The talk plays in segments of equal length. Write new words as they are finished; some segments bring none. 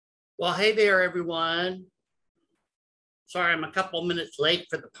Well, hey there, everyone. Sorry, I'm a couple minutes late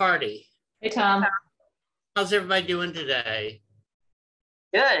for the party. Hey, Tom. How's everybody doing today?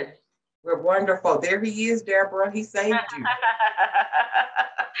 Good. We're wonderful. There he is, Deborah. He saved you.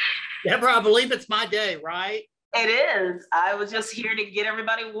 Deborah, I believe it's my day, right? It is. I was just here to get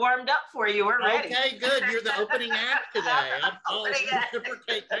everybody warmed up for you. We're ready. Okay, good. You're the opening act today. I'll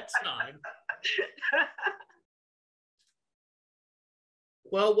reciprocate next time.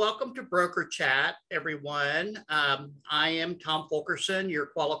 Well, welcome to Broker Chat, everyone. I am Tom Fulkerson, your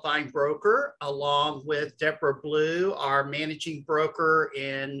qualifying broker, along with Deborah Blue, our managing broker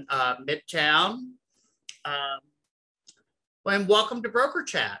in Midtown. And welcome to Broker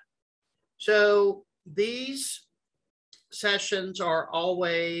Chat. So these sessions are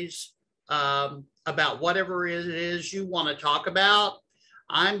always about whatever it is you want to talk about.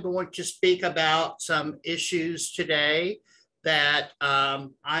 I'm going to speak about some issues today that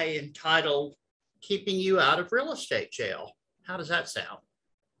I entitled Keeping You Out of Real Estate Jail. How does that sound?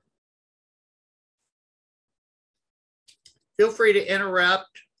 Feel free to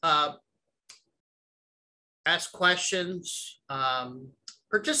interrupt, ask questions,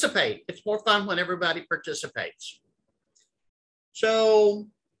 participate. It's more fun when everybody participates. So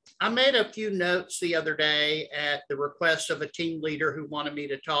I made a few notes the other day at the request of a team leader who wanted me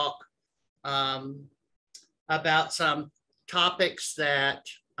to talk about some topics that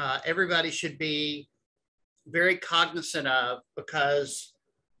everybody should be very cognizant of, because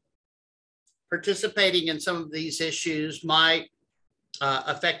participating in some of these issues might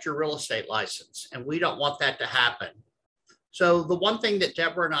affect your real estate license, and we don't want that to happen. So the one thing that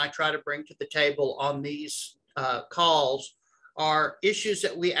Deborah and I try to bring to the table on these calls are issues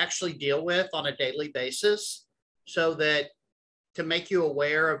that we actually deal with on a daily basis, so that to make you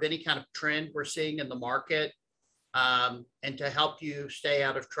aware of any kind of trend we're seeing in the market, and to help you stay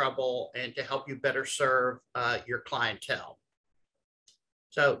out of trouble and to help you better serve your clientele.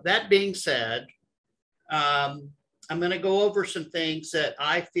 So that being said, I'm going to go over some things that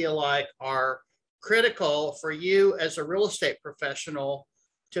I feel like are critical for you as a real estate professional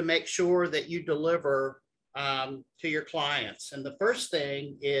to make sure that you deliver to your clients. And the first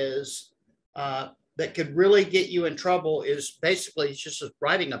thing is that could really get you in trouble is basically just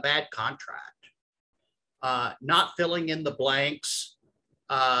writing a bad contract. Not filling in the blanks.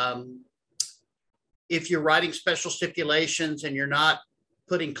 If you're writing special stipulations and you're not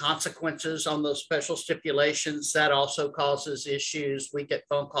putting consequences on those special stipulations, that also causes issues. We get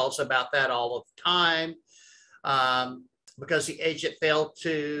phone calls about that all of the time because the agent failed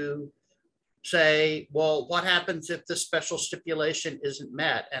to say, well, what happens if the special stipulation isn't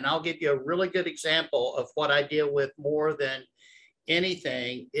met? And I'll give you a really good example of what I deal with more than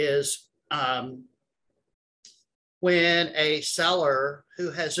anything is when a seller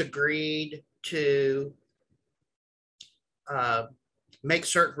who has agreed to make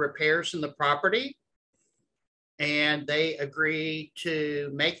certain repairs in the property, and they agree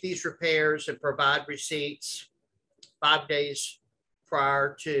to make these repairs and provide receipts 5 days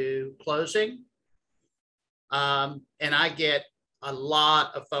prior to closing. And I get a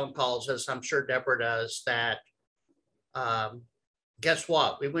lot of phone calls, as I'm sure Deborah does, that guess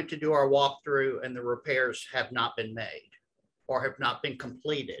what? We went to do our walkthrough and the repairs have not been made or have not been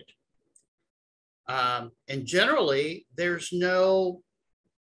completed. And generally, there's no,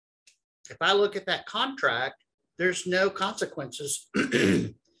 if I look at that contract, there's no consequences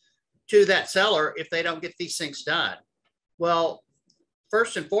to that seller if they don't get these things done. Well,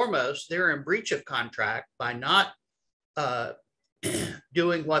 first and foremost, they're in breach of contract by not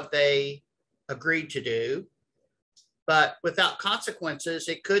doing what they agreed to do. But without consequences,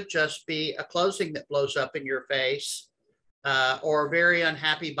 it could just be a closing that blows up in your face or a very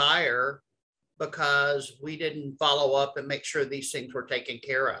unhappy buyer because we didn't follow up and make sure these things were taken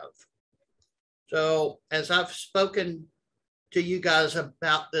care of. So as I've spoken to you guys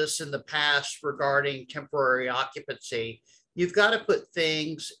about this in the past regarding temporary occupancy, you've got to put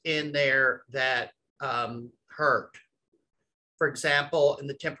things in there that hurt. For example, in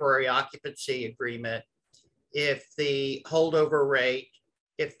the temporary occupancy agreement, if the holdover rate,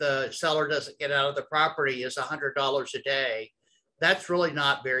 if the seller doesn't get out of the property is $100 a day, that's really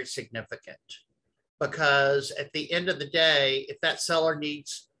not very significant, because at the end of the day, if that seller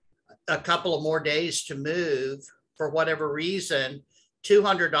needs a couple of more days to move for whatever reason,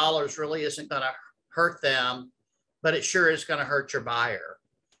 $200 really isn't going to hurt them, but it sure is going to hurt your buyer.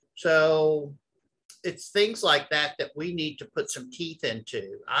 So it's things like that that we need to put some teeth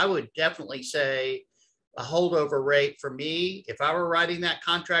into. I would definitely say a holdover rate for me, if I were writing that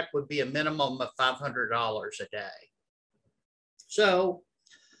contract, would be a minimum of $500 a day. So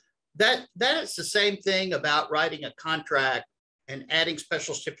that is the same thing about writing a contract and adding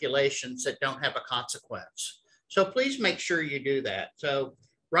special stipulations that don't have a consequence. So please make sure you do that. So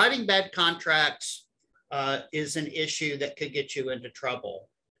writing bad contracts is an issue that could get you into trouble.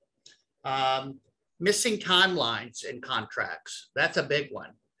 Missing timelines in contracts, that's a big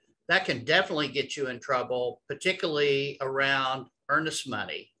one. That can definitely get you in trouble, particularly around earnest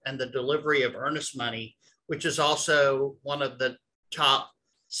money and the delivery of earnest money, which is also one of the top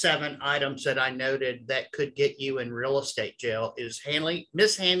 7 items that I noted that could get you in real estate jail is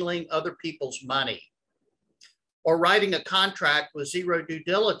mishandling other people's money, or writing a contract with zero due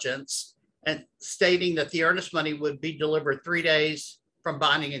diligence and stating that the earnest money would be delivered 3 days from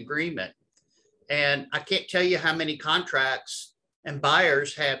binding agreement. And I can't tell you how many contracts and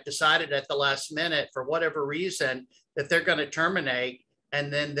buyers have decided at the last minute, for whatever reason, that they're going to terminate,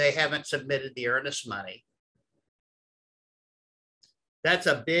 and then they haven't submitted the earnest money. That's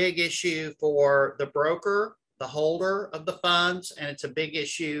a big issue for the broker, the holder of the funds, and it's a big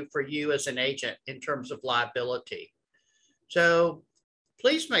issue for you as an agent in terms of liability. So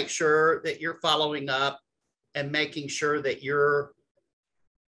please make sure that you're following up and making sure that you're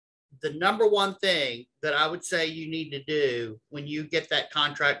the number one thing that I would say you need to do when you get that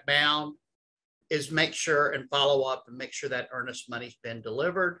contract bound is make sure and follow up and make sure that earnest money's been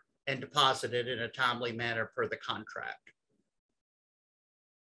delivered and deposited in a timely manner per the contract.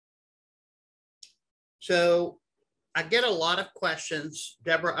 So I get a lot of questions,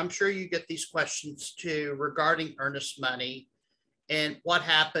 Deborah, I'm sure you get these questions too, regarding earnest money and what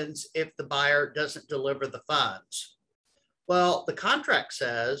happens if the buyer doesn't deliver the funds. Well, the contract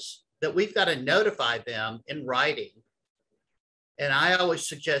says that we've got to notify them in writing. And I always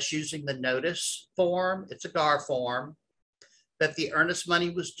suggest using the notice form. It's a GAR form, that the earnest money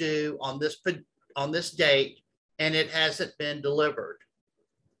was due on this date and it hasn't been delivered.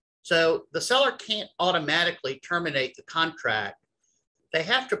 So the seller can't automatically terminate the contract. They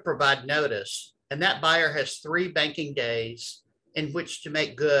have to provide notice, and that buyer has 3 banking days in which to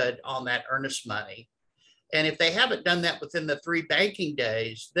make good on that earnest money. And if they haven't done that within the 3 banking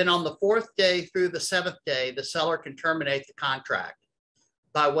days, then on the 4th day through the 7th day, the seller can terminate the contract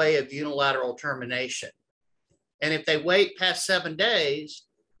by way of unilateral termination. And if they wait past 7 days,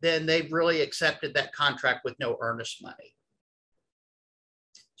 then they've really accepted that contract with no earnest money.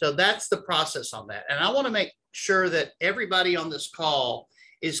 So that's the process on that. And I want to make sure that everybody on this call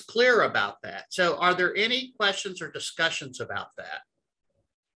is clear about that. So are there any questions or discussions about that?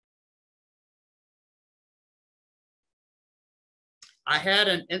 I had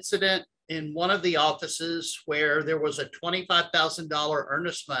an incident in one of the offices where there was a $25,000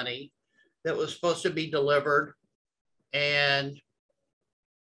 earnest money that was supposed to be delivered, and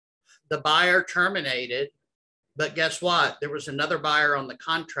the buyer terminated. But guess what? There was another buyer on the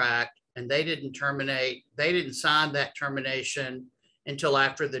contract, and they didn't terminate. They didn't sign that termination until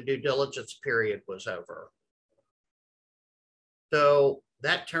after the due diligence period was over. So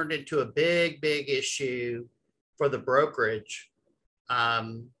that turned into a big, big issue for the brokerage.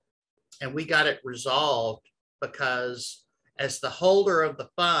 And we got it resolved because as the holder of the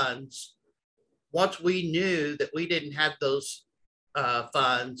funds, once we knew that we didn't have those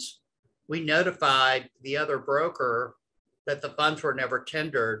funds, we notified the other broker that the funds were never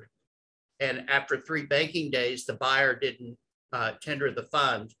tendered. And after 3 banking days, the buyer didn't tender the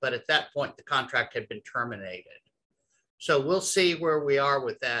funds. But at that point, the contract had been terminated. So we'll see where we are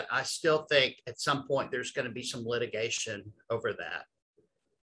with that. I still think at some point there's going to be some litigation over that.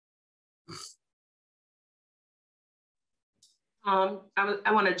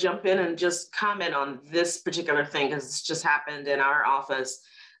 I want to jump in and just comment on this particular thing because it's just happened in our office.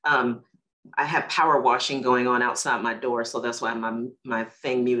 I have power washing going on outside my door, so that's why my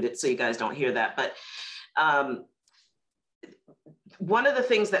thing muted, so you guys don't hear that. But one of the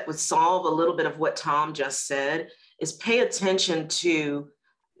things that would solve a little bit of what Tom just said is pay attention to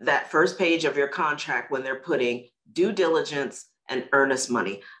that first page of your contract when they're putting due diligence and earnest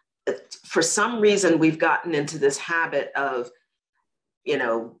money. For some reason, we've gotten into this habit of,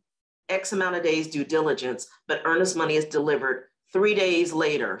 X amount of days due diligence, but earnest money is delivered 3 days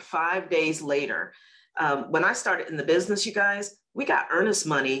later, 5 days later. When I started in the business, you guys, we got earnest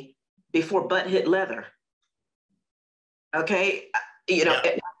money before butt hit leather. Okay.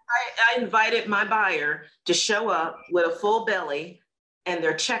 I invited my buyer to show up with a full belly and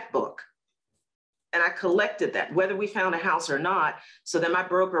their checkbook. And I collected that, whether we found a house or not. So then my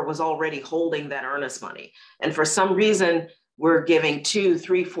broker was already holding that earnest money. And for some reason, we're giving 2,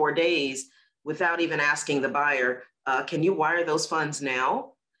 3, 4 days without even asking the buyer, can you wire those funds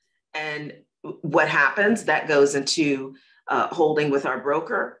now? And what happens? That goes into holding with our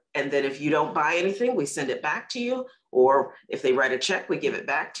broker. And then if you don't buy anything, we send it back to you. Or if they write a check, we give it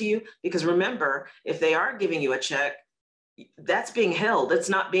back to you. Because remember, if they are giving you a check, that's being held. It's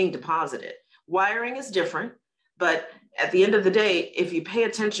not being deposited. Wiring is different. But at the end of the day, if you pay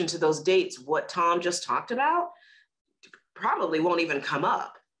attention to those dates, what Tom just talked about probably won't even come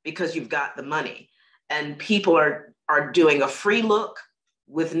up because you've got the money. And people are doing a free look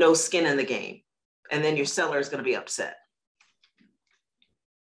with no skin in the game. And then your seller is going to be upset.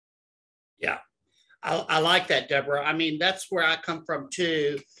 Yeah, I like that, Deborah. I mean, that's where I come from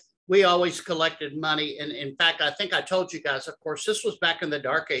too. We always collected money. And in fact, I think I told you guys, of course, this was back in the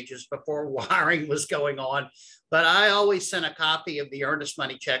dark ages before wiring was going on, but I always sent a copy of the earnest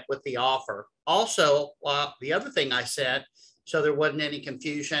money check with the offer. Also, the other thing I sent, so there wasn't any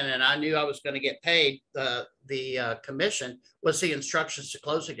confusion and I knew I was going to get paid the commission, was the instructions to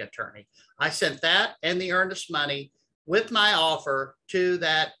closing attorney. I sent that and the earnest money with my offer to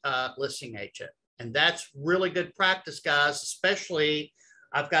that listing agent. And that's really good practice, guys, especially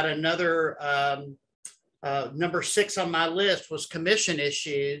I've got another number 6 on my list was commission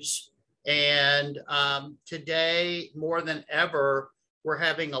issues. And today, more than ever, we're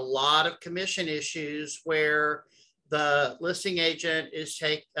having a lot of commission issues where the listing agent is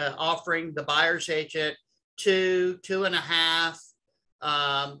offering the buyer's agent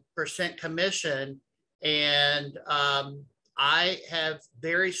 2.5% commission. And I have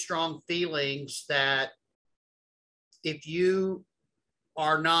very strong feelings that if you're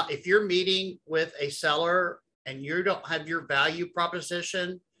meeting with a seller and you don't have your value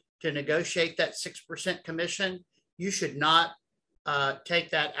proposition to negotiate that 6% commission, you should not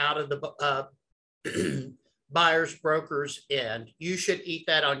take that out of the buyer's broker's end. You should eat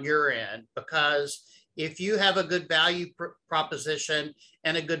that on your end, because if you have a good value proposition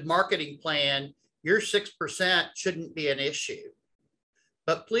and a good marketing plan, your 6% shouldn't be an issue.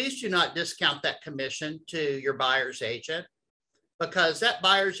 But please do not discount that commission to your buyer's agent, because that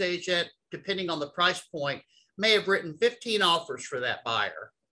buyer's agent, depending on the price point, may have written 15 offers for that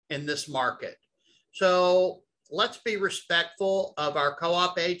buyer in this market. So let's be respectful of our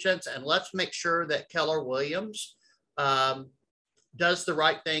co-op agents, and let's make sure that Keller Williams does the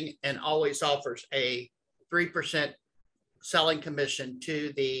right thing and always offers a 3% selling commission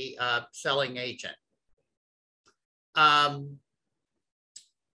to the selling agent. On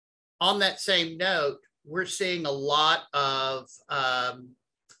that same note, we're seeing a lot of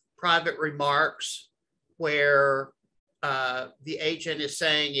private remarks where the agent is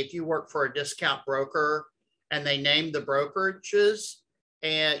saying, if you work for a discount broker, and they name the brokerages,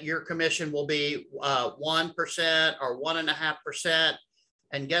 and your commission will be 1% or 1.5%.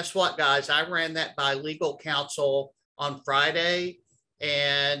 And guess what, guys? I ran that by legal counsel on Friday,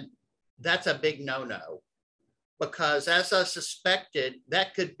 and that's a big no-no, because as I suspected,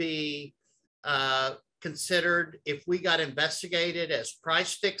 that could be considered, if we got investigated, as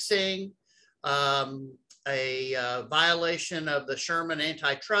price fixing, a violation of the Sherman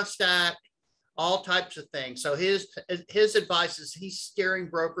Antitrust Act, all types of things. So his advice is he's steering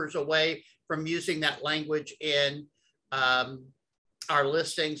brokers away from using that language in our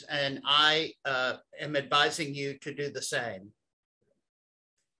listings, and I am advising you to do the same.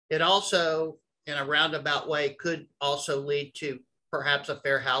 It also, in a roundabout way, could also lead to perhaps a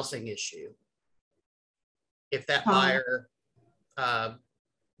fair housing issue if that buyer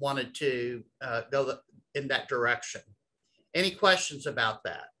wanted to go in that direction. Any questions about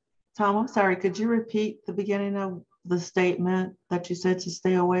that? Tom, I'm sorry, could you repeat the beginning of the statement that you said to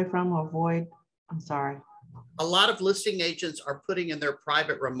stay away from or avoid? I'm sorry. A lot of listing agents are putting in their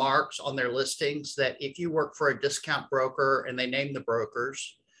private remarks on their listings that if you work for a discount broker, and they name the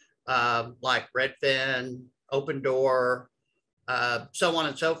brokers, like Redfin, Open Door, so on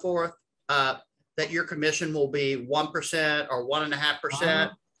and so forth, that your commission will be 1% or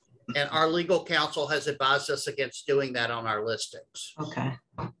 1.5%. And our legal counsel has advised us against doing that on our listings. Okay.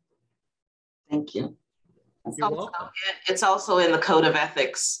 Thank you. You're welcome. It's also in the code of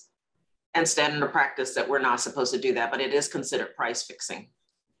ethics and standard of practice that we're not supposed to do that, but it is considered price fixing.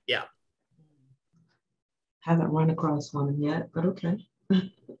 Yeah. Haven't run across one yet, but okay.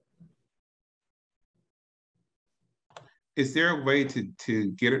 Is there a way to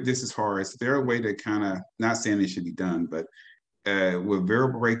get it this as far as, is there a way to kind of, not saying it should be done, but would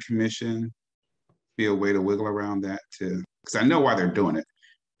variable rate commission be a way to wiggle around that too? Because I know why they're doing it,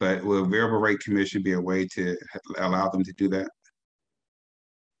 but will variable rate commission be a way to allow them to do that?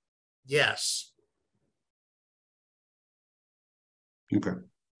 Yes. Okay.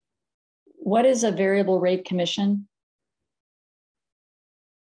 What is a variable rate commission?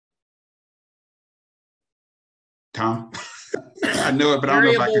 Tom? I know it, but I don't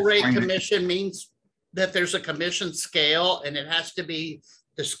know if I Variable can rate explain it. commission means that there's a commission scale and it has to be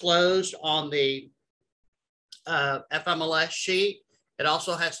disclosed on the FMLS sheet. It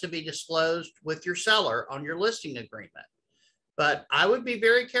also has to be disclosed with your seller on your listing agreement. But I would be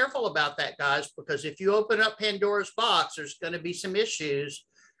very careful about that, guys, because if you open up Pandora's box, there's going to be some issues.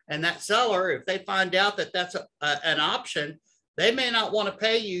 And that seller, if they find out that that's an option, they may not want to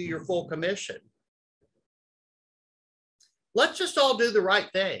pay you your full commission. Let's just all do the right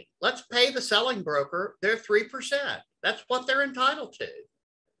thing. Let's pay the selling broker their 3%. That's what they're entitled to.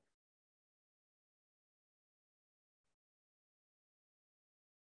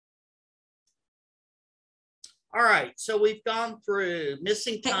 All right, so we've gone through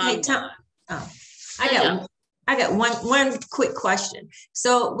missing time. Hey, Tom. Oh, I got one quick question.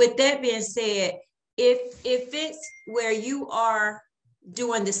 So with that being said, if it's where you are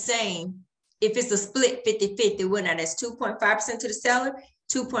doing the same, if it's a split 50-50, well, now that's 2.5% to the seller,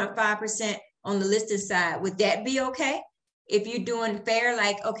 2.5% on the listing side, would that be okay? If you're doing fair,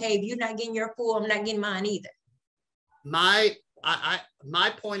 like, okay, if you're not getting your full, I'm not getting mine either. My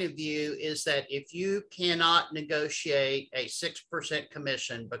point of view is that if you cannot negotiate a 6%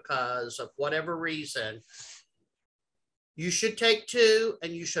 commission because of whatever reason, you should take 2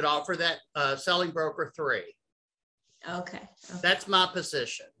 and you should offer that selling broker 3. Okay. That's my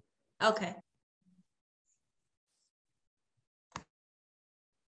position. Okay.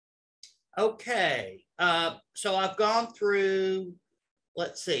 Okay, so I've gone through,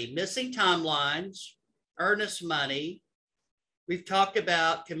 let's see, missing timelines, earnest money. We've talked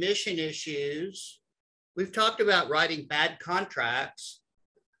about commission issues. We've talked about writing bad contracts.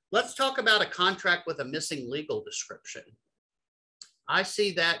 Let's talk about a contract with a missing legal description. I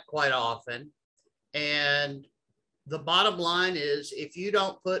see that quite often. And the bottom line is, if you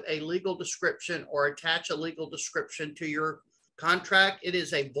don't put a legal description or attach a legal description to your contract, it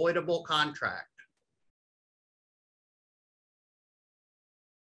is a voidable contract.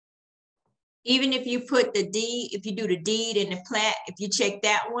 Even if you put the deed, if you do the deed and the plat, if you check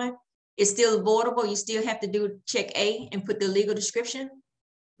that one, it's still avoidable. You still have to do check A and put the legal description?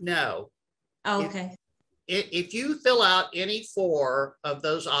 No. Okay. If you fill out any 4 of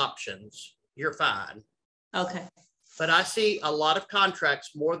those options, you're fine. Okay. But I see a lot of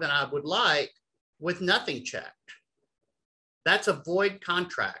contracts, more than I would like, with nothing checked. That's a void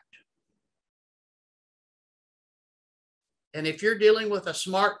contract. And if you're dealing with a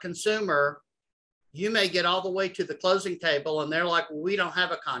smart consumer, you may get all the way to the closing table and they're like, well, we don't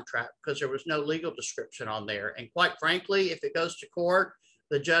have a contract because there was no legal description on there. And quite frankly, if it goes to court,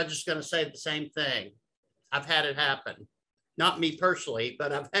 the judge is going to say the same thing. I've had it happen. Not me personally,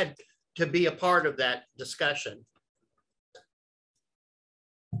 but I've had to be a part of that discussion.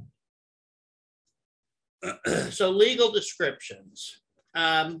 So legal descriptions.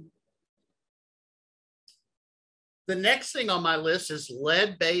 The next thing on my list is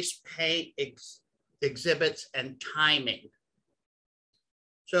lead-based paint exhibits and timing.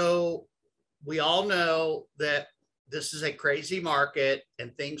 So we all know that this is a crazy market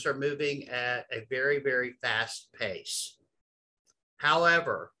and things are moving at a very, very fast pace.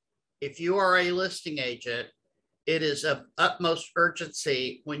 However, if you are a listing agent, it is of utmost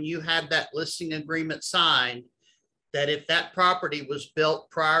urgency when you have that listing agreement signed that if that property was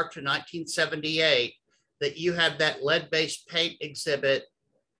built prior to 1978, that you have that lead-based paint exhibit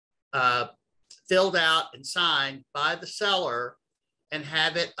filled out and signed by the seller and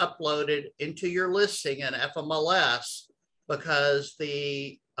have it uploaded into your listing in FMLS, because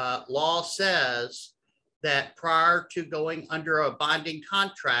the law says that prior to going under a binding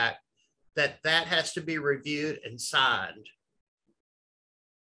contract, that has to be reviewed and signed.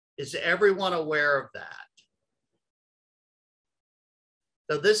 Is everyone aware of that?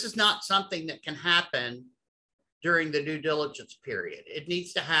 So this is not something that can happen during the due diligence period. It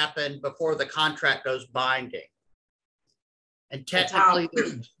needs to happen before the contract goes binding. And technically,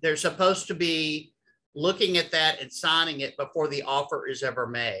 they're supposed to be looking at that and signing it before the offer is ever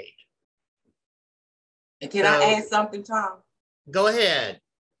made. And can I add something, Tom? Go ahead.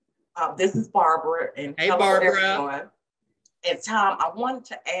 This is Barbara. And hey, Barbara. Everyone. And Tom, I wanted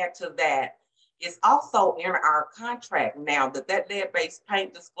to add to that. It's also in our contract now that lead-based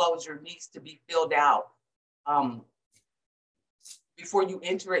paint disclosure needs to be filled out before you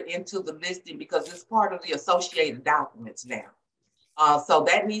enter it into the listing, because it's part of the associated documents now. So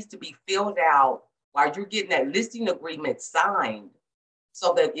that needs to be filled out while you're getting that listing agreement signed,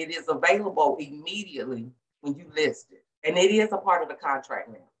 so that it is available immediately when you list it. And it is a part of the contract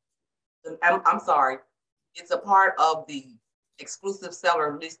now. I'm sorry, it's a part of the exclusive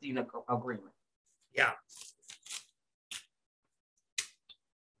seller listing agreement. Yeah.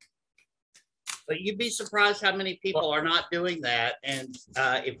 But you'd be surprised how many people are not doing that. And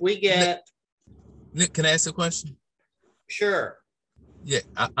if we get, Nick, can I ask a question? sure. Yeah,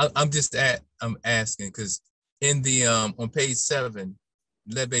 I'm asking because in the on page 7,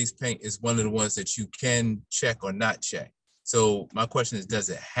 lead-based paint is one of the ones that you can check or not check. So my question is, does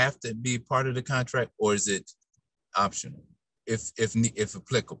it have to be part of the contract, or is it optional if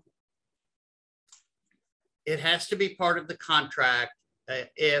applicable? It has to be part of the contract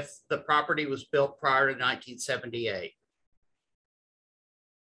if the property was built prior to 1978.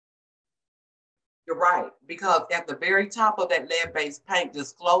 You're right, because at the very top of that lead-based paint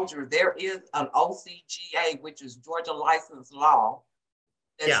disclosure, there is an OCGA, which is Georgia license law,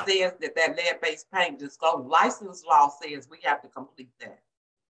 that says that lead-based paint disclosure license law says we have to complete that.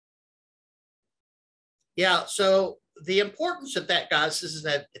 Yeah, so the importance of that, guys, is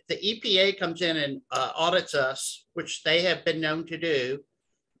that if the EPA comes in and audits us, which they have been known to do,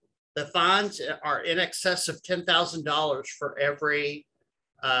 the fines are in excess of $10,000 for every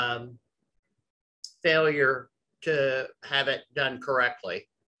failure to have it done correctly.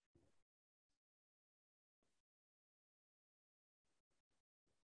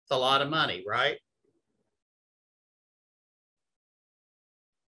 It's a lot of money, right?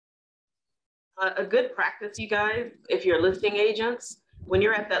 A good practice, you guys, if you're listing agents, when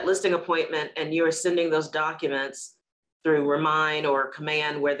you're at that listing appointment and you're sending those documents through Remind or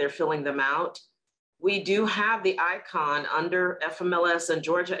Command where they're filling them out, we do have the icon under FMLS and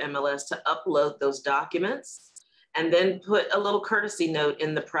Georgia MLS to upload those documents and then put a little courtesy note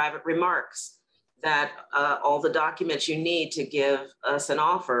in the private remarks that all the documents you need to give us an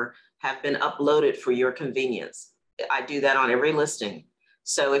offer have been uploaded for your convenience. I do that on every listing.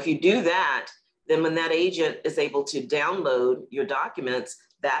 So if you do that, then when that agent is able to download your documents,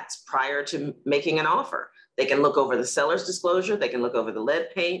 that's prior to making an offer. They can look over the seller's disclosure, they can look over the lead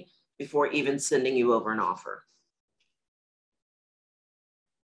paint before even sending you over an offer.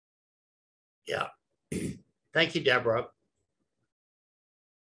 Yeah. Thank you, Deborah.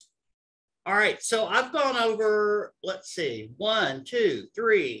 All right, so I've gone over, let's see, 1, 2,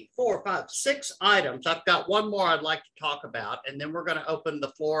 3, 4, 5, 6 items. I've got one more I'd like to talk about, and then we're going to open the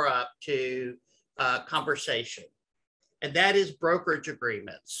floor up to conversation. And that is brokerage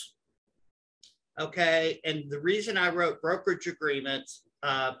agreements. Okay, and the reason I wrote brokerage agreements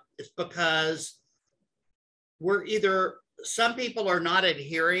is because some people are not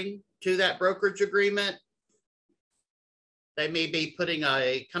adhering to that brokerage agreement. They may be putting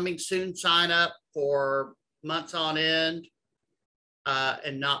a coming soon sign up for months on end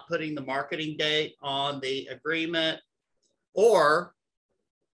and not putting the marketing date on the agreement. Or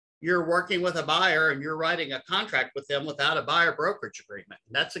you're working with a buyer and you're writing a contract with them without a buyer brokerage agreement.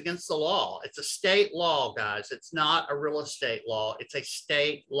 And that's against the law. It's a state law, guys. It's not a real estate law. It's a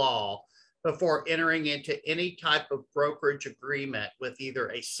state law. Before entering into any type of brokerage agreement with either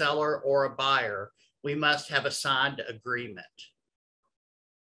a seller or a buyer, we must have a signed agreement.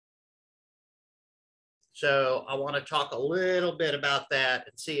 So I want to talk a little bit about that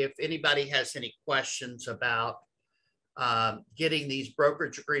and see if anybody has any questions about getting these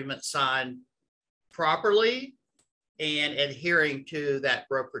brokerage agreements signed properly and adhering to that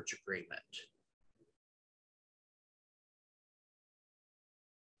brokerage agreement.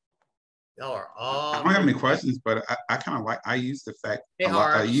 Y'all are all. I don't have any questions, but I kind of like, I use the fact, Hey,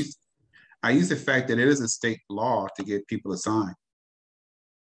 I use the fact that it is a state law to get people to sign.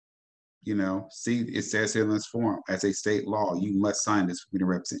 You know, see, it says here in this form, as a state law, you must sign this for me to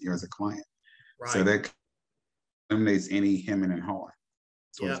represent you as a client. Right. So that eliminates any hemming and hawing,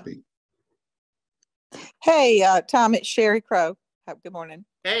 so to speak. Hey, Tom, it's Sherry Crow. Good morning.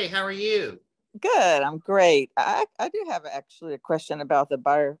 Hey, how are you? Good, I'm great. I do have actually a question about the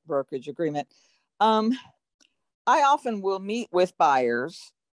buyer brokerage agreement. I often will meet with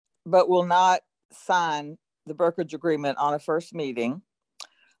buyers, but will not sign the brokerage agreement on a first meeting.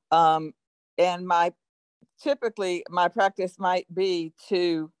 And typically my practice might be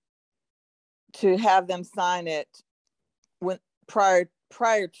to have them sign it when prior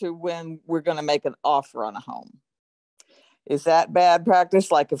to when we're going to make an offer on a home. Is that bad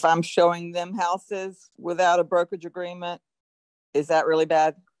practice? Like if I'm showing them houses without a brokerage agreement, is that really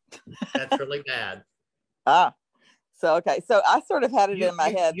bad? That's really bad. So, okay. So I sort of had it in my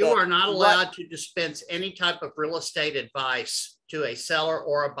head. You are not allowed to dispense any type of real estate advice to a seller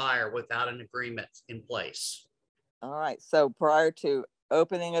or a buyer without an agreement in place. All right. So prior to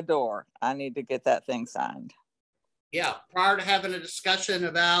opening a door, I need to get that thing signed. Yeah. Prior to having a discussion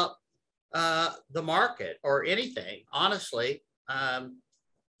about the market or anything, honestly,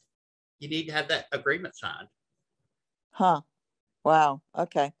 you need to have that agreement signed. Huh. Wow.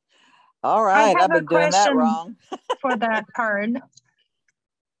 Okay. All right, have I've a been doing that question wrong. for that part.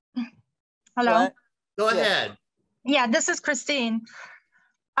 Hello? What? Go Yes. ahead. Yeah, this is Christine.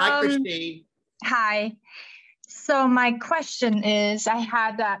 Hi, Christine. Hi. So my question is, I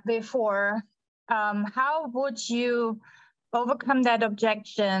had that before. How would you overcome that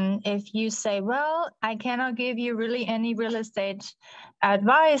objection if you say, well, I cannot give you really any real estate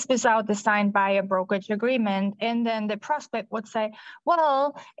advice without the signed buyer brokerage agreement? And then the prospect would say,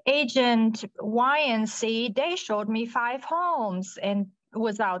 well, agent Y and C, they showed me 5 homes and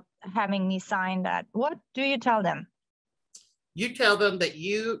without having me sign that. What do you tell them? You tell them that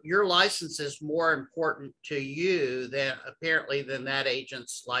your license is more important to you than apparently than that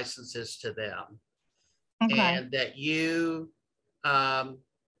agent's license is to them. Okay. And that you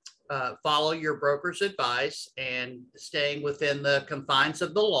follow your broker's advice and staying within the confines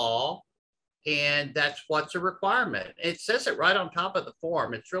of the law. And that's what's a requirement. It says it right on top of the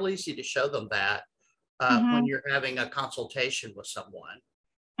form. It's real easy to show them that when you're having a consultation with someone.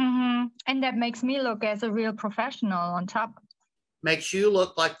 And that makes me look as a real professional on top. Makes you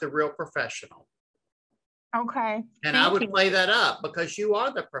look like the real professional. Okay. And I would play that up because you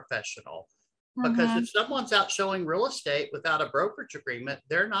are the professional. Because if someone's out showing real estate without a brokerage agreement,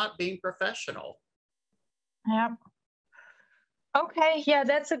 they're not being professional. Yep. Okay. Yeah,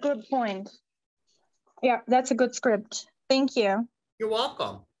 that's a good point. Yeah, that's a good script. Thank you. You're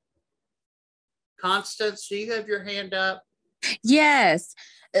welcome. Constance, do you have your hand up? Yes.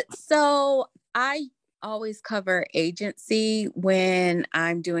 So I always cover agency when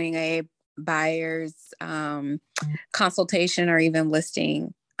I'm doing a buyer's consultation or even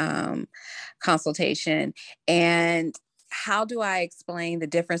listing consultation. And how do I explain the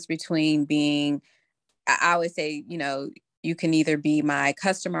difference between being, I always say, you know, you can either be my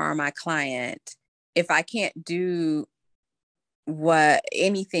customer or my client. If I can't do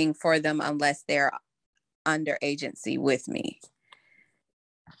anything for them unless they're under agency with me.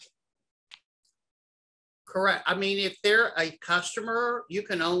 Correct. I mean, if they're a customer, you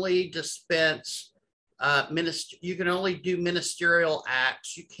can only dispense you can only do ministerial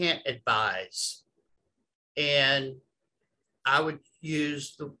acts. You can't advise. And I would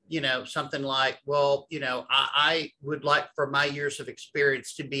use something like, well, I would like for my years of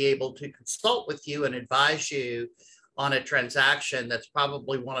experience to be able to consult with you and advise you on a transaction that's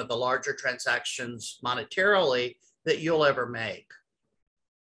probably one of the larger transactions monetarily that you'll ever make.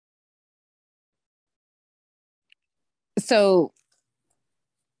 So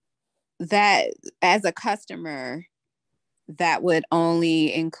that as a customer, that would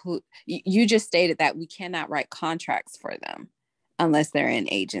only include, you just stated that we cannot write contracts for them unless they're in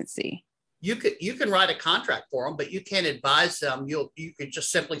agency. You can write a contract for them, but you can't advise them. You could just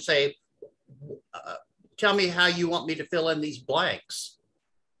simply say, tell me how you want me to fill in these blanks.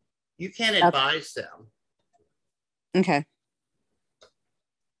 You can't advise them. Okay.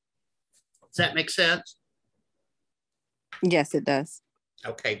 Does that make sense? Yes, it does.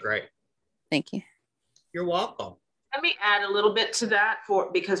 Okay, great. Thank you. You're welcome. Let me add a little bit to that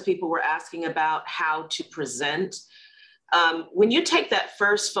because people were asking about how to present. When you take that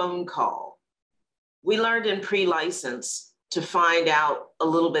first phone call, we learned in pre-license to find out a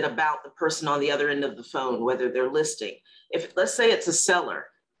little bit about the person on the other end of the phone, whether they're listing. If let's say it's a seller,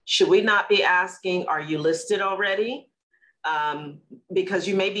 should we not be asking, are you listed already? Because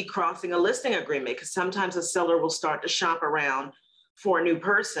you may be crossing a listing agreement, because sometimes a seller will start to shop around for a new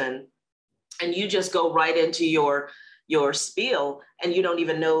person and you just go right into your spiel and you don't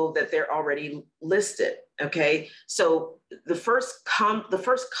even know that they're already listed. Okay. So the first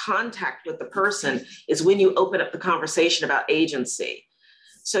contact with the person is when you open up the conversation about agency.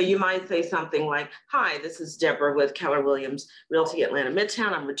 So you might say something like, hi, this is Deborah with Keller Williams Realty Atlanta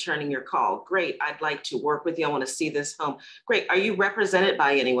Midtown. I'm returning your call. Great. I'd like to work with you. I want to see this home. Great. Are you represented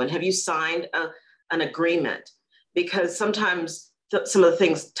by anyone? Have you signed an agreement? Because sometimes some of the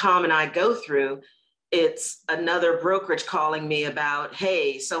things Tom and I go through, it's another brokerage calling me about,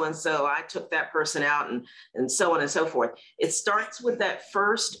 hey, so-and-so, I took that person out and so on and so forth. It starts with that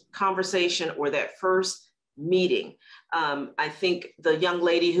first conversation or that first meeting. I think the young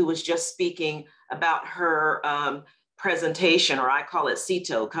lady who was just speaking about her presentation, or I call it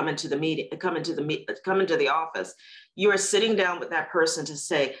CITO, come into the office. You are sitting down with that person to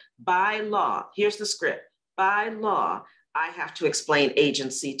say, by law, here's the script, by law, I have to explain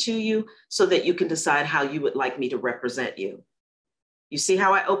agency to you so that you can decide how you would like me to represent you. You see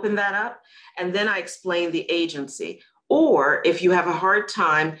how I open that up? And then I explain the agency. Or if you have a hard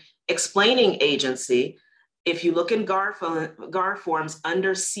time explaining agency, if you look in GAR forms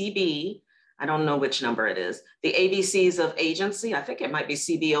under CB, I don't know which number it is, the ABCs of agency, I think it might be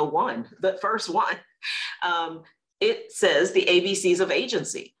CB01, the first one. It says the ABCs of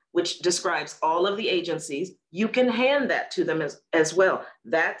agency, which describes all of the agencies. You can hand that to them as well.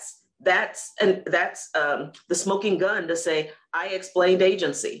 That's the smoking gun to say, I explained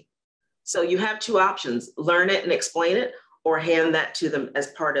agency. So you have two options: learn it and explain it, or hand that to them as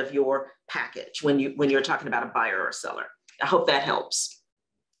part of your package when you're talking about a buyer or a seller. I hope that helps.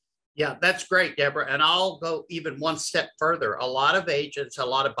 Yeah, that's great, Deborah. And I'll go even one step further. A lot of agents, a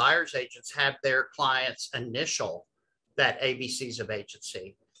lot of buyer's agents have their clients initial that ABCs of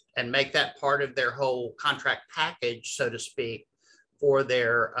agency and make that part of their whole contract package, so to speak, for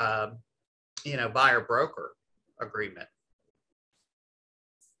their buyer broker agreement.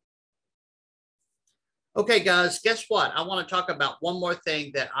 Okay, guys, guess what? I want to talk about one more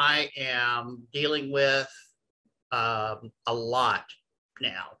thing that I am dealing with a lot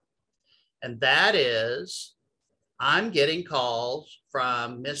now. And that is, I'm getting calls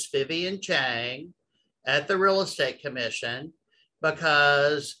from Miss Vivian Chang at the Real Estate Commission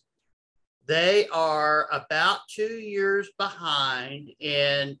because they are about 2 years behind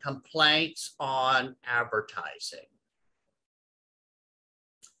in complaints on advertising.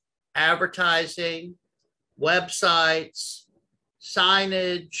 Advertising, websites,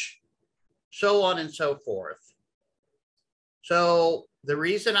 signage, so on and so forth. So the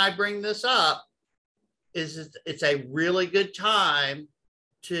reason I bring this up is it's a really good time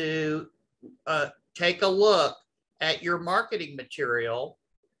to take a look at your marketing material,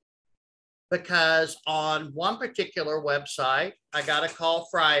 because on one particular website, I got a call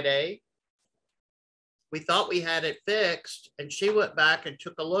Friday. We thought we had it fixed, and she went back and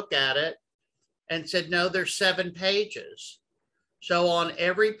took a look at it and said, no, there's 7 pages. So on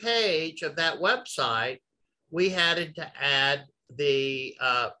every page of that website, we had to add the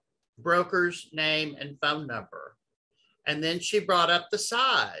broker's name and phone number. And then she brought up the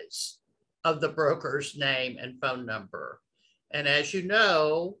size of the broker's name and phone number. And as you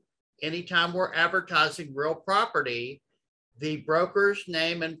know, anytime we're advertising real property, the broker's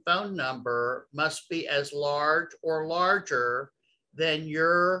name and phone number must be as large or larger than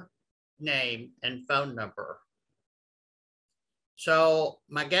your name and phone number. So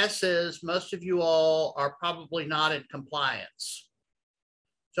my guess is most of you all are probably not in compliance.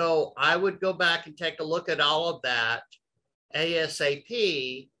 So I would go back and take a look at all of that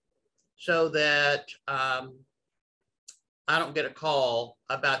ASAP so that I don't get a call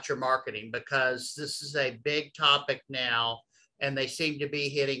about your marketing, because this is a big topic now and they seem to be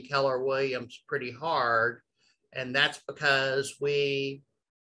hitting Keller Williams pretty hard. And that's because we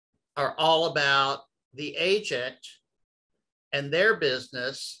are all about the agent and their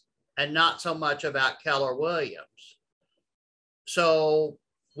business and not so much about Keller Williams. So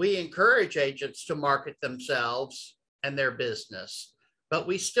we encourage agents to market themselves and their business, but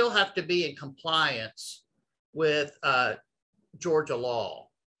we still have to be in compliance with Georgia law.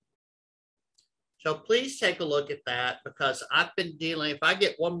 So please take a look at that, because I've been dealing, if I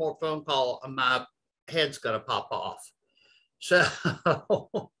get one more phone call, my head's gonna pop off. So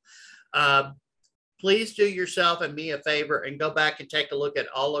please do yourself and me a favor and go back and take a look at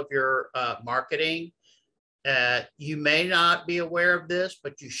all of your marketing. You may not be aware of this,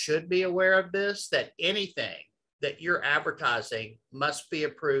 but you should be aware of this, that anything that you're advertising must be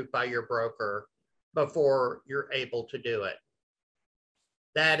approved by your broker before you're able to do it.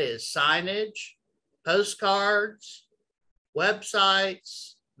 That is signage, postcards,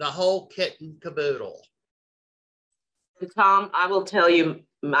 websites, the whole kit and caboodle. Tom, I will tell you,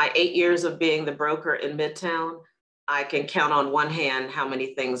 my 8 years of being the broker in Midtown, I can count on one hand how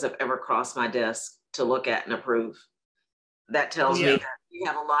many things have ever crossed my desk to look at and approve. That tells me that we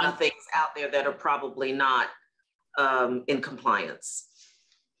have a lot of things out there that are probably not in compliance.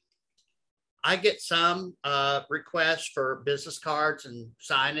 I get some requests for business cards and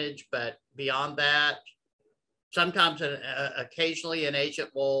signage, but beyond that, sometimes occasionally an agent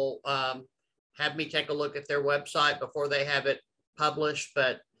will have me take a look at their website before they have it published,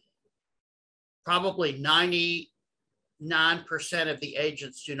 but probably 99% of the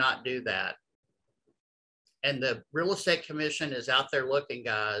agents do not do that. And the Real Estate Commission is out there looking,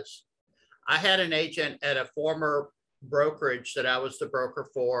 guys. I had an agent at a former brokerage that I was the broker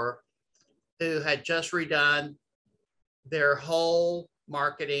for, who had just redone their whole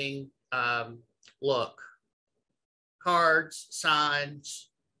marketing look, cards, signs,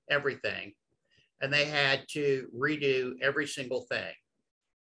 everything. And they had to redo every single thing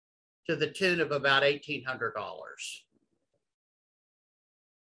to the tune of about $1,800.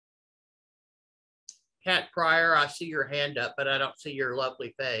 Kat Pryor, I see your hand up, but I don't see your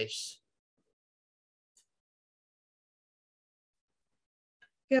lovely face.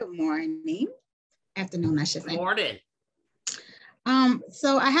 Good morning. Afternoon, I should say. Morning.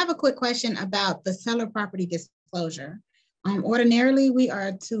 So I have a quick question about the seller property disclosure. Ordinarily, we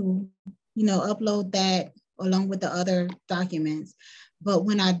are to, upload that along with the other documents. But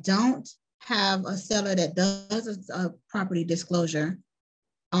when I don't have a seller that does a property disclosure,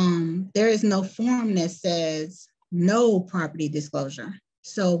 there is no form that says no property disclosure.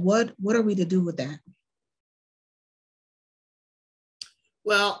 So what are we to do with that?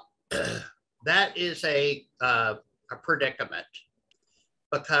 Well, that is a predicament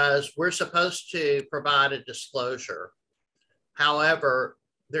because we're supposed to provide a disclosure. However,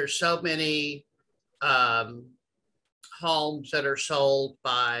 there's so many homes that are sold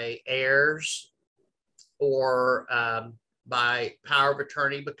by heirs or by power of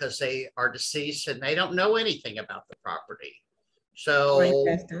attorney because they are deceased and they don't know anything about the property. So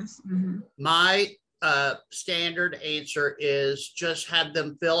my standard answer is just have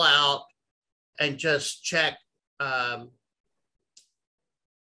them fill out and just check. I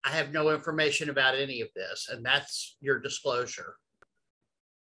have no information about any of this, and that's your disclosure.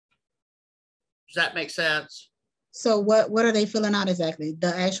 Does that make sense? So what are they filling out exactly?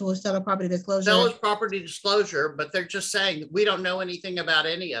 The actual seller property disclosure? Seller's property disclosure, but they're just saying we don't know anything about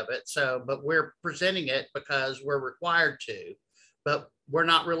any of it. So, but we're presenting it because we're required to, but we're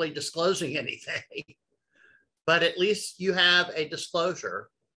not really disclosing anything. But at least you have a disclosure.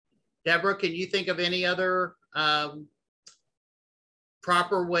 Deborah, can you think of any other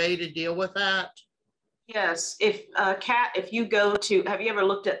proper way to deal with that? Yes, if Kat, if you go to, have you ever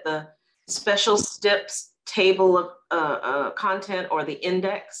looked at the special steps table of content or the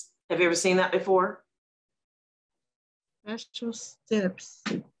index? Have you ever seen that before? Special steps,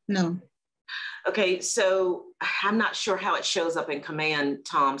 no. Okay, so I'm not sure how it shows up in command,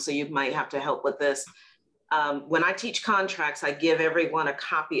 Tom, so you might have to help with this. When I teach contracts, I give everyone a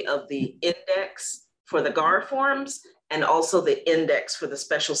copy of the index for the GAR forms and also the index for the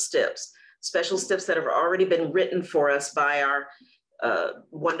special steps that have already been written for us by our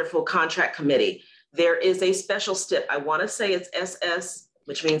wonderful contract committee. There is a special step. I want to say it's SS,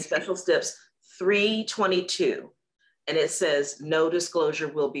 which means special steps 322. And it says no disclosure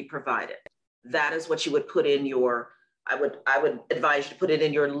will be provided. That is what you would put in your, I would advise you to put it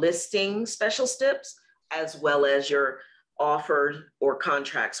in your listing special steps as well as your offer or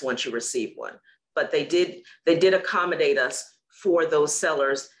contracts once you receive one. But they did accommodate us for those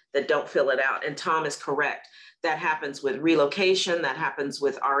sellers that don't fill it out. And Tom is correct. That happens with relocation, that happens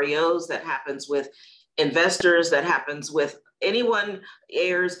with REOs, that happens with investors, that happens with anyone,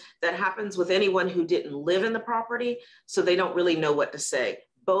 heirs, that happens with anyone who didn't live in the property, so they don't really know what to say.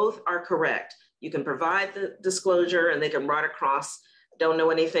 Both are correct. You can provide the disclosure and they can write across, don't know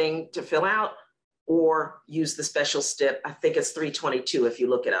anything to fill out, or use the special step. I think it's 322 if you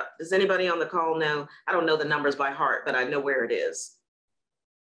look it up. Does anybody on the call know? I don't know the numbers by heart, but I know where it is.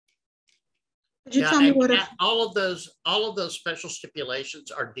 Could you tell me what all of those special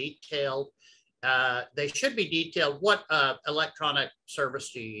stipulations are detailed. They should be detailed. What electronic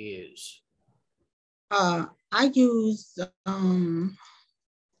service do you use? I use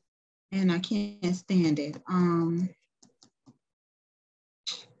and I can't stand it.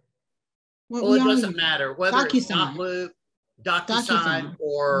 Well, it doesn't matter whether it's DocLoop, DocuSign,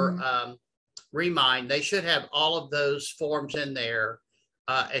 or Remind. They should have all of those forms in there.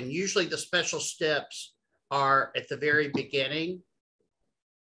 And usually the special steps are at the very beginning.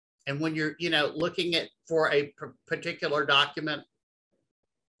 And when you're, looking for a particular document,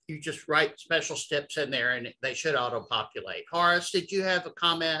 you just write special steps in there and they should auto-populate. Horace, did you have a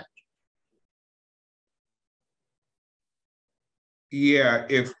comment? Yeah,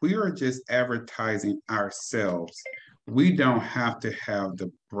 if we are just advertising ourselves, we don't have to have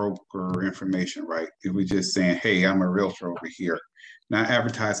the broker information, right? If we're just saying, hey, I'm a realtor over here, not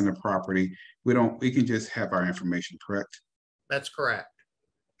advertising the property, we can just have our information, correct? That's correct.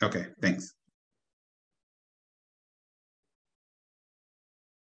 Okay, thanks.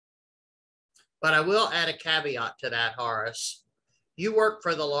 But I will add a caveat to that, Horace. You work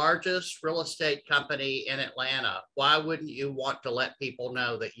for the largest real estate company in Atlanta. Why wouldn't you want to let people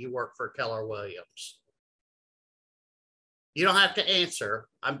know that you work for Keller Williams? You don't have to answer.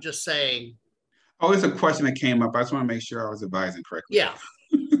 I'm just saying. Oh, it's a question that came up. I just want to make sure I was advising correctly. Yeah.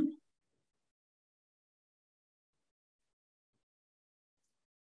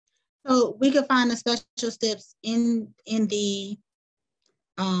 So we could find the special steps in the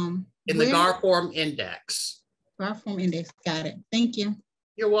GAR form index. GAR form index. Got it. Thank you.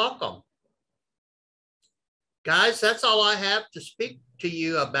 You're welcome. Guys, that's all I have to speak to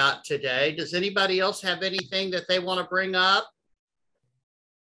you about today. Does anybody else have anything that they want to bring up?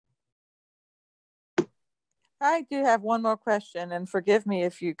 I do have one more question, and forgive me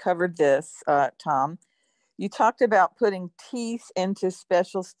if you covered this, Tom. You talked about putting teeth into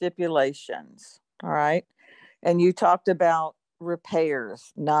special stipulations, all right? And you talked about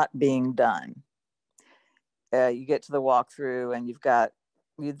repairs not being done. You get to the walkthrough and you got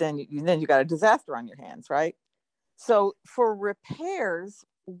a disaster on your hands, right? So for repairs,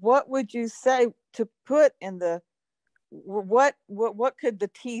 what would you say to put in the, what could the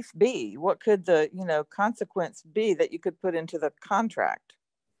teeth be? What could the, consequence be that you could put into the contract?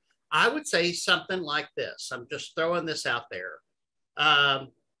 I would say something like this. I'm just throwing this out there.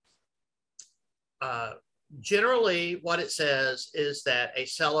 Generally, what it says is that a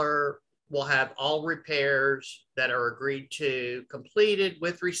seller will have all repairs that are agreed to completed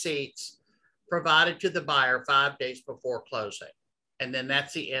with receipts provided to the buyer 5 days before closing. And then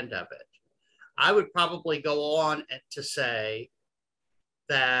that's the end of it. I would probably go on to say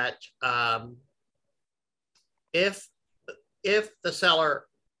that if the seller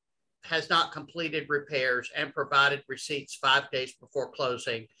has not completed repairs and provided receipts 5 days before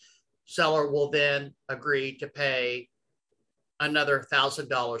closing, seller will then agree to pay another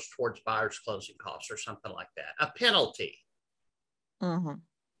 $1,000 towards buyer's closing costs or something like that, a penalty. Mm-hmm.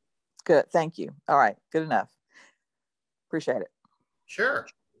 Good, thank you. All right, good enough. Appreciate it. Sure.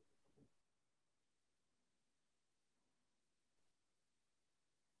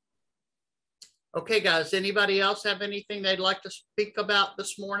 Okay, guys, anybody else have anything they'd like to speak about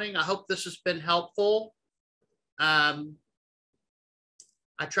this morning? I hope this has been helpful. I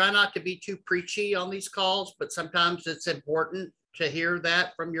try not to be too preachy on these calls, but sometimes it's important to hear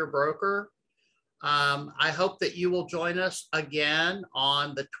that from your broker. I hope that you will join us again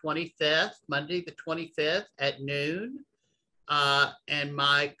on the 25th, Monday, the 25th at noon. And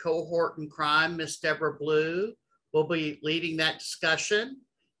my cohort in crime, Miss Deborah Blue, will be leading that discussion.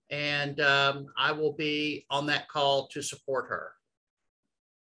 And I will be on that call to support her.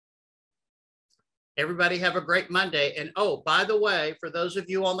 Everybody have a great Monday. And oh, by the way, for those of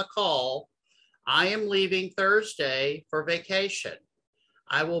you on the call, I am leaving Thursday for vacation.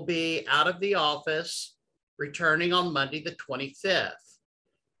 I will be out of the office, returning on Monday, the 25th.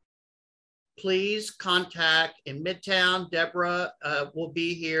 Please contact in Midtown. Deborah will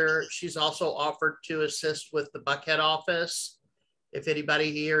be here. She's also offered to assist with the Buckhead office. If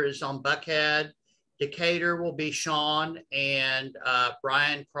anybody here is on Buckhead, Decatur will be Sean and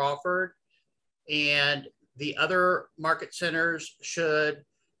Brian Crawford. And the other market centers should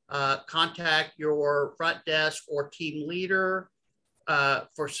contact your front desk or team leader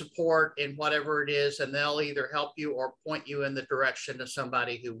for support in whatever it is, and they'll either help you or point you in the direction of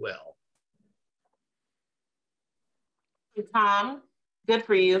somebody who will. Tom, good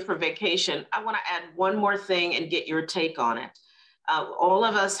for you for vacation. I want to add one more thing and get your take on it. All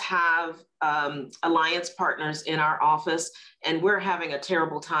of us have alliance partners in our office, and we're having a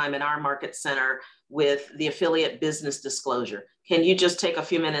terrible time in our market center with the affiliate business disclosure. Can you just take a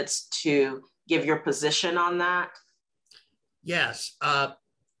few minutes to give your position on that? Yes,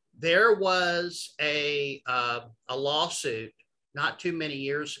 there was a lawsuit not too many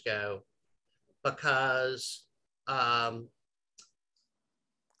years ago because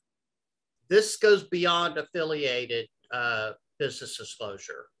this goes beyond affiliated business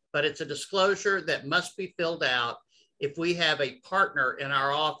disclosure, but it's a disclosure that must be filled out if we have a partner in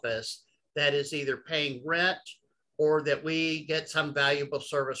our office that is either paying rent or that we get some valuable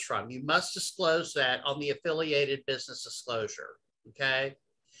service from. You must disclose that on the affiliated business disclosure, okay?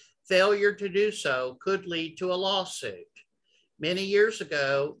 Failure to do so could lead to a lawsuit. Many years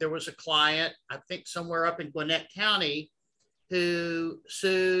ago, there was a client, I think somewhere up in Gwinnett County, who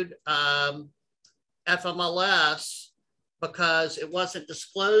sued FMLS because it wasn't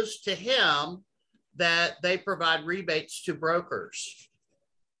disclosed to him that they provide rebates to brokers.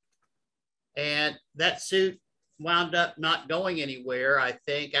 And that suit wound up not going anywhere, I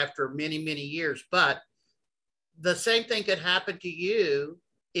think, after many, many years. But the same thing could happen to you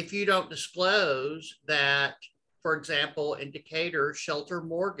if you don't disclose that, for example, in Decatur, Shelter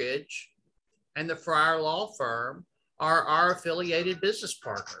Mortgage and the Fryer Law Firm are our affiliated business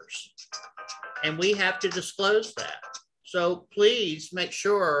partners. And we have to disclose that. So please make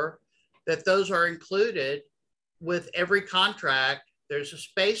sure that those are included with every contract. There's a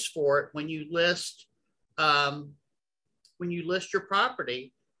space for it when you list your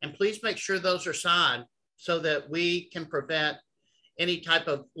property, and please make sure those are signed so that we can prevent any type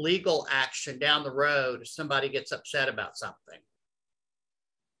of legal action down the road if somebody gets upset about something,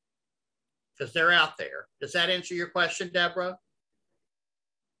 because they're out there. Does that answer your question, Deborah?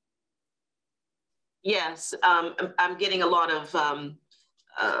 Yes, I'm getting a lot of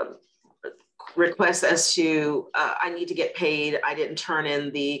requests as to, I need to get paid. I didn't turn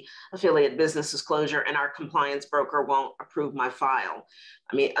in the affiliate business disclosure and our compliance broker won't approve my file.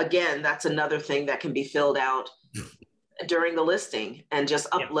 I mean, again, that's another thing that can be filled out during the listing and just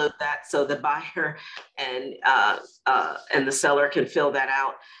upload that so the buyer and the seller can fill that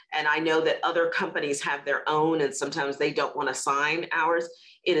out. And I know that other companies have their own and sometimes they don't want to sign ours.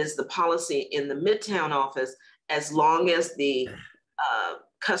 It is the policy in the Midtown office, as long as the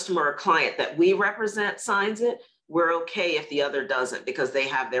customer or client that we represent signs it, we're okay if the other doesn't because they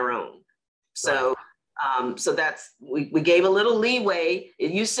have their own. So, so that's, we gave a little leeway.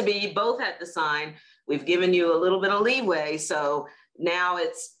 It used to be you both had to sign. We've given you a little bit of leeway. So now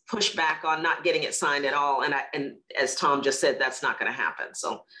it's pushback on not getting it signed at all. And as Tom just said, that's not going to happen.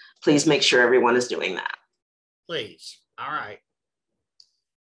 So please make sure everyone is doing that. Please. All right.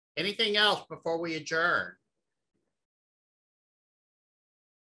 Anything else before we adjourn?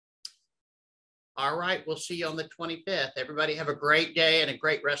 All right, we'll see you on the 25th. Everybody have a great day and a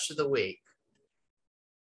great rest of the week.